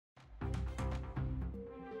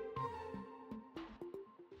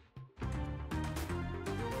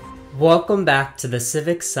Welcome back to the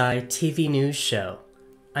CivicSciTV News Show.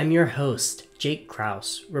 I'm your host, Jake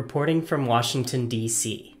Krauss, reporting from Washington,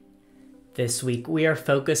 D.C. This week we are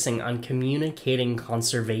focusing on communicating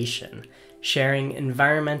conservation, sharing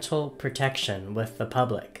environmental protection with the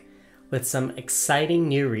public, with some exciting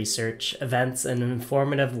new research, events, and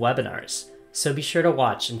informative webinars, so be sure to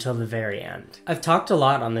watch until the very end. I've talked a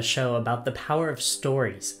lot on the show about the power of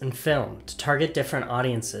stories and film to target different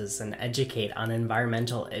audiences and educate on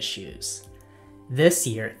environmental issues. This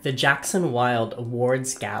year, the Jackson Wild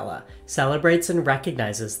Awards Gala celebrates and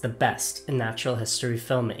recognizes the best in natural history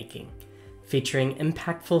filmmaking, featuring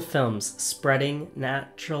impactful films spreading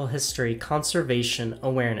natural history conservation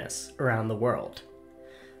awareness around the world.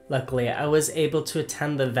 Luckily, I was able to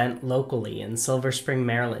attend the event locally in Silver Spring,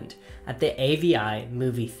 Maryland at the AVI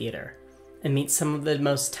Movie Theater and meet some of the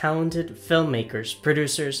most talented filmmakers,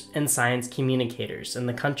 producers, and science communicators in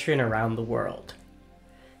the country and around the world.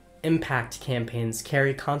 Impact campaigns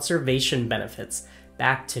carry conservation benefits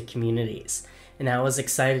back to communities, and I was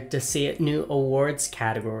excited to see new awards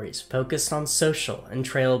categories focused on social and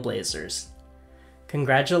trailblazers.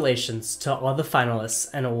 Congratulations to all the finalists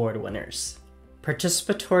and award winners.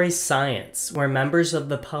 Participatory science, where members of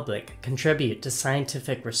the public contribute to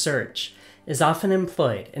scientific research, is often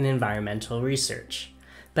employed in environmental research.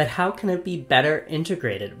 But how can it be better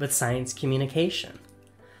integrated with science communication?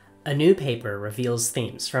 A new paper reveals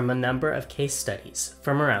themes from a number of case studies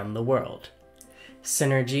from around the world.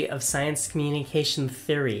 Synergy of science communication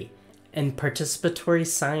theory and participatory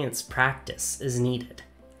science practice is needed.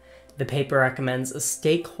 The paper recommends a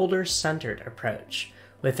stakeholder-centered approach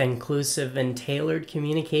with inclusive and tailored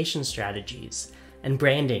communication strategies and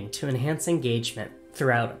branding to enhance engagement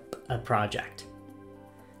throughout a project.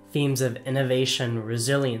 Themes of innovation,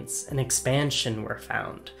 resilience, and expansion were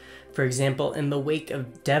found. For example, in the wake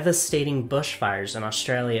of devastating bushfires in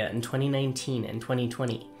Australia in 2019 and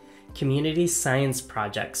 2020, community science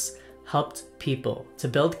projects helped people to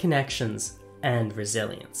build connections and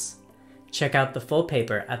resilience. Check out the full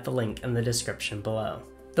paper at the link in the description below.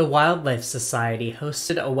 The Wildlife Society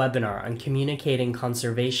hosted a webinar on communicating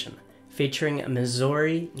conservation, featuring a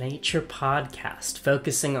Missouri nature podcast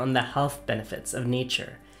focusing on the health benefits of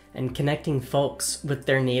nature and connecting folks with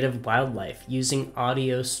their native wildlife using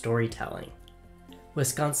audio storytelling.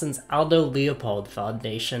 Wisconsin's Aldo Leopold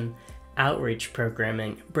Foundation outreach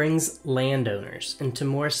programming brings landowners into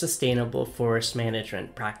more sustainable forest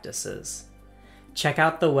management practices. Check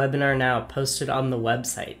out the webinar now posted on the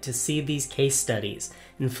website to see these case studies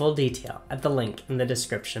in full detail at the link in the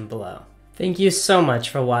description below. Thank you so much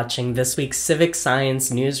for watching this week's Civic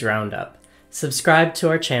Science News Roundup. Subscribe to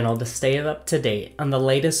our channel to stay up to date on the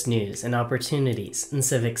latest news and opportunities in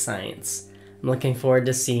civic science. I'm looking forward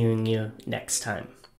to seeing you next time.